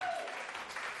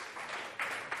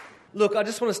Look, I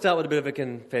just want to start with a bit of a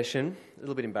confession, a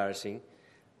little bit embarrassing.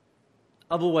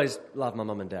 I've always loved my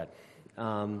mum and dad.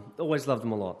 Always loved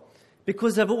them a lot.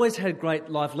 Because they've always had great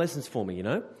life lessons for me, you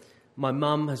know. My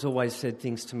mum has always said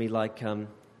things to me like,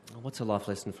 what's a life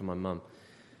lesson from my mum?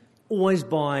 Always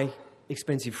buy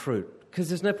expensive fruit. Because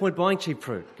there's no point buying cheap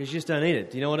fruit, because you just don't eat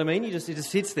it. Do you know what I mean? It just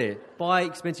sits there. Buy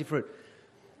expensive fruit.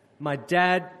 My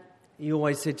dad, he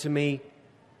always said to me,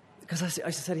 because I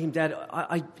used to say to him, Dad,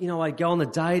 I go on the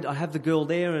date, I have the girl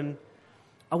there, and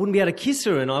I wouldn't be able to kiss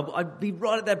her, and I'd be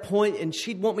right at that point, and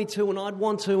she'd want me to, and I'd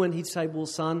want to, and he'd say, well,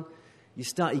 son, you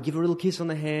give her a little kiss on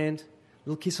the hand, a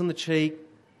little kiss on the cheek,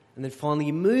 and then finally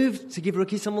you move to give her a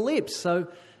kiss on the lips. So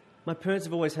my parents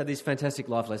have always had these fantastic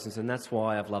life lessons, and that's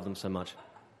why I've loved them so much.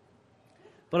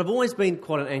 But I've always been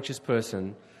quite an anxious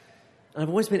person, and I've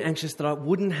always been anxious that I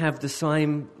wouldn't have the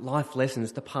same life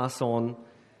lessons to pass on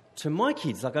to my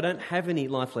kids. Like, I don't have any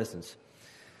life lessons.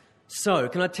 So,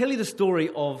 can I tell you the story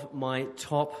of my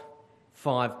top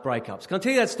 5 breakups? Can I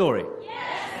tell you that story?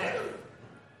 Yes!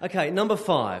 Okay, number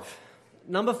 5.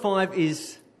 Number 5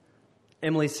 is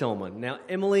Emily Selman. Now,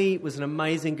 Emily was an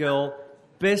amazing girl.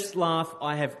 Best laugh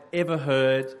I have ever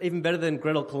heard. Even better than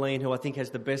Gretel Colleen, who I think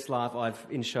has the best laugh I've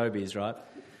in showbiz, right?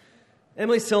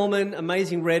 Emily Selman,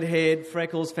 amazing redhead,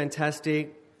 freckles,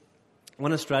 fantastic.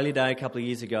 One Australia Day a couple of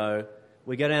years ago.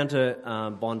 We go down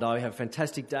to Bondi, we have a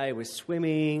fantastic day, we're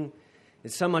swimming,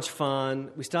 it's so much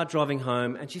fun. We start driving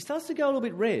home, and she starts to go a little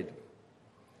bit red.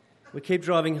 We keep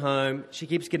driving home, she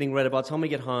keeps getting redder. By the time we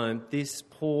get home, this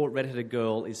poor redheaded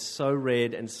girl is so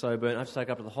red and so burnt. I have to take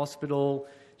her up to the hospital.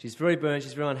 She's very burnt,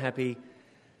 she's very unhappy. It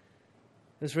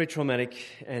was very traumatic,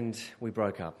 and we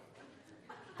broke up.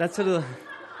 That's a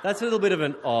little bit of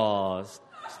an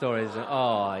story, isn't it?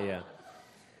 Oh, yeah.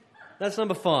 That's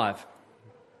number 5.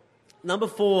 Number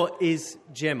 4 is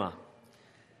Gemma.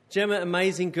 Gemma,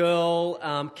 amazing girl,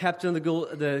 captain of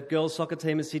the girls' soccer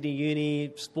team at Sydney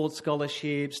Uni, sports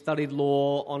scholarship, studied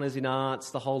law, honours in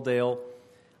arts, the whole deal.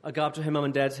 I go up to her mum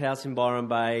and dad's house in Byron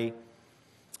Bay.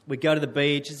 We go to the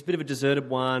beach. It's a bit of a deserted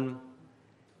one.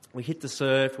 We hit the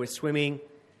surf. We're swimming.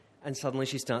 And suddenly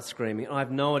she starts screaming. I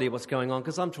have no idea what's going on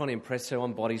because I'm trying to impress her.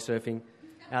 I'm body surfing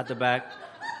out the back.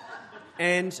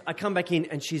 And I come back in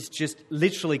and she's just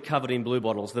literally covered in blue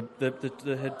bottles,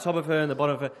 the top of her and the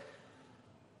bottom of her.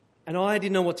 And I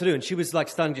didn't know what to do. And she was like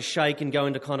starting to shake and go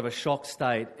into kind of a shocked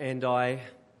state. And I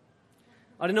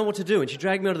didn't know what to do. And she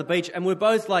dragged me onto the beach. And we're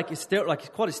both quite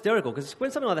hysterical because when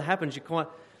something like that happens, you're quite...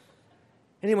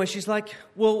 Anyway, she's like,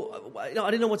 well, I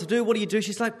didn't know what to do. What do you do?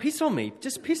 She's like, piss on me.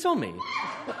 Just piss on me.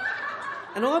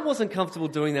 And I wasn't comfortable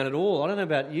doing that at all. I don't know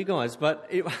about you guys,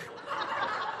 but...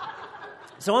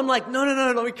 So I'm like, no,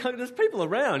 there's people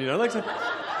around, you know. So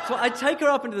I take her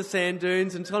up into the sand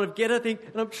dunes and kind of get her thing,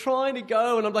 and I'm trying to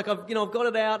go, and I'm like, I've got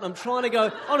it out, and I'm trying to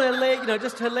go on her leg,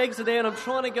 just her legs are there, and I'm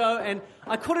trying to go, and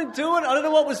I couldn't do it. I don't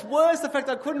know what was worse, the fact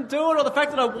that I couldn't do it or the fact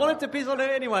that I wanted to piss on her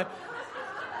anyway.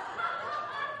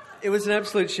 It was an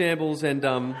absolute shambles,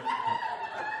 and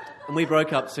we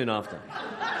broke up soon after.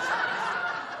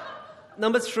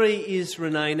 Number 3 is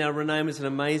Renee. Now, Renee was an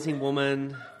amazing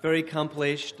woman, very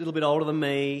accomplished, a little bit older than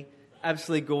me,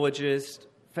 absolutely gorgeous,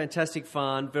 fantastic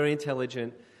fun, very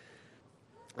intelligent.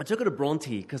 I took her to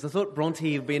Bronte because I thought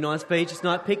Bronte would be a nice beach. It's a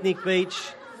nice picnic beach.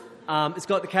 It's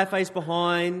got the cafes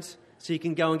behind, so you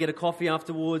can go and get a coffee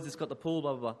afterwards. It's got the pool,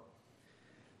 blah, blah, blah.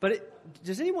 But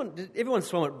everyone's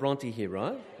swum at Bronte here,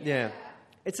 right? Yeah.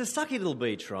 It's a sucky little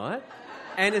beach, right?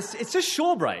 And it's just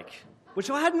shore break, which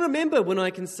I hadn't remembered when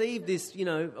I conceived this,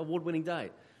 award-winning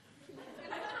date.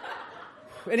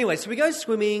 Anyway, so we go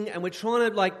swimming, and we're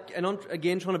trying to, and I'm,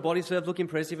 again, trying to body surf, look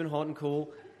impressive and hot and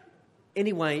cool.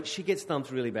 Anyway, she gets dumped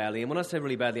really badly. And when I say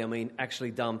really badly, I mean actually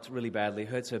dumped really badly.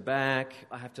 Hurts her back.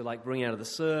 I have to, bring her out of the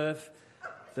surf.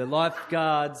 The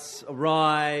lifeguards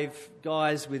arrive,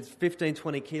 guys with 15,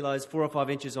 20 kilos, 4 or 5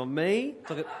 inches on me.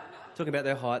 Talking about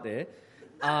their height there.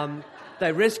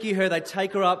 They rescue her, they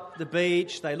take her up the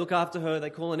beach, they look after her, they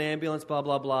call an ambulance, blah,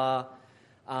 blah, blah.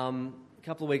 A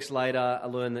couple of weeks later, I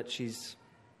learn that she's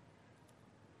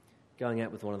going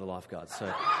out with one of the lifeguards.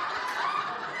 So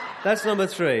that's number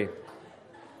 3.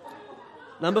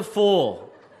 Number 4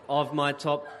 of my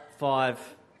top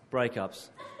 5 breakups.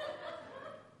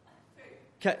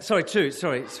 2.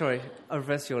 Sorry. I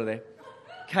reversed the order there.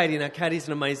 Katie. Now, Katie's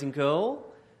an amazing girl,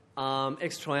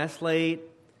 ex-triathlete,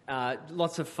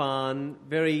 lots of fun,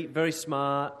 very, very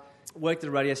smart. Worked at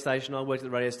a radio station. I worked at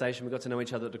the radio station. We got to know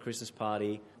each other at the Christmas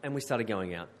party, and we started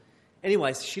going out.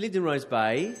 Anyway, so she lived in Rose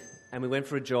Bay, and we went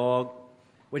for a jog.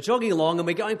 We're jogging along, and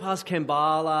we're going past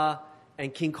Kambala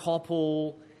and King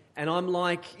Koppel, And I'm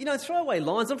like, throwaway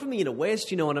lines. I'm from the inner west,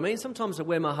 you know what I mean? Sometimes I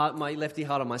wear my lefty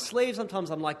heart on my sleeve.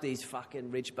 Sometimes I'm like these fucking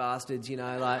rich bastards,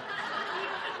 like...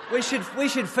 We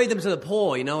should feed them to the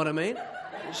poor, you know what I mean?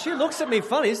 She looks at me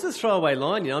funny. It's a throwaway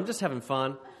line, I'm just having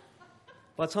fun.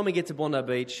 By the time we get to Bondi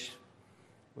Beach,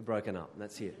 we're broken up.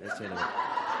 That's it. That's the end of it.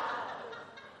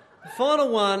 The final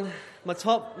one, my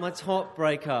top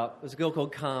breakup was a girl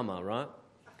called Karma, right?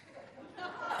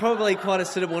 Probably quite a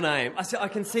suitable name. I said, I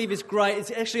can see this great...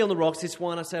 It's actually on the rocks, this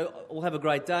one. I say, we'll have a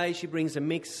great day. She brings a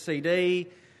mixed CD.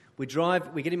 We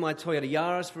get in my Toyota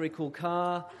Yaris, very cool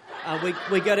car.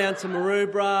 We go down to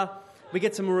Maroubra. We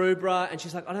get to Maroubra, and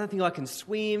she's like, I don't think I can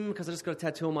swim because I just got a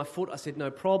tattoo on my foot. I said,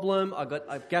 no problem. I got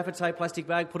a gaffer tape, plastic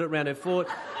bag, put it around her foot.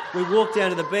 We walk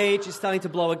down to the beach. It's starting to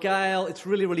blow a gale. It's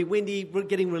really, really windy,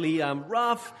 getting really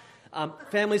rough.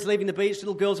 Families leaving the beach.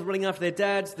 Little girls are running after their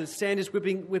dads. The sand is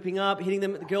whipping up, hitting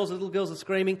them. The little girls are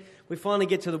screaming. We finally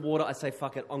get to the water. I say,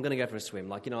 fuck it, I'm going to go for a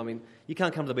swim. You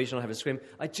can't come to the beach and not have a swim.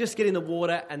 I just get in the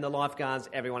water, and the lifeguards,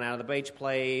 everyone out of the beach,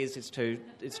 please. It's too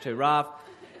rough.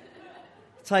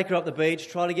 Take her up the beach,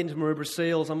 try to get into Maroubra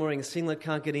Seals. I'm wearing a singlet,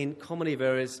 can't get in. Comedy of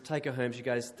errors. Take her home. She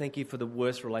goes, thank you for the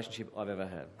worst relationship I've ever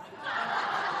had.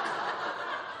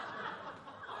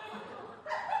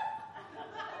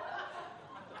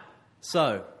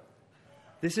 So,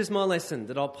 this is my lesson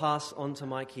that I'll pass on to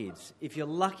my kids. If you're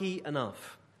lucky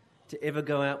enough to ever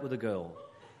go out with a girl,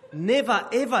 never,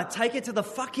 ever take her to the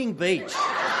fucking beach.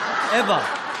 Ever.